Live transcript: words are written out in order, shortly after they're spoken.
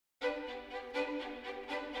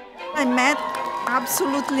I met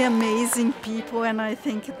absolutely amazing people, and I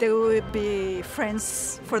think they will be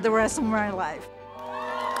friends for the rest of my life.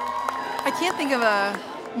 I can't think of a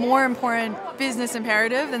more important business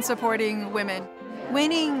imperative than supporting women.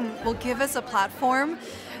 Winning will give us a platform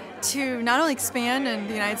to not only expand in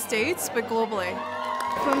the United States, but globally.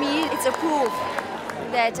 For me, it's a proof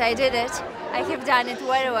that I did it. I have done it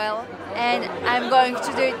very well, and I'm going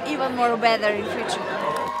to do it even more better in future.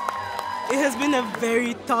 It has been a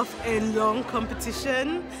very tough and long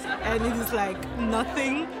competition, and it is like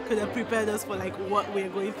nothing could have prepared us for like what we're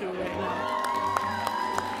going through right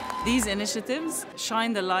now. These initiatives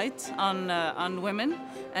shine the light on women,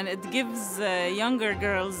 and it gives younger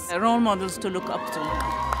girls role models to look up to.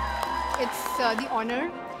 It's the honor,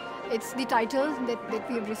 it's the title that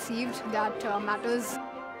we have received that matters.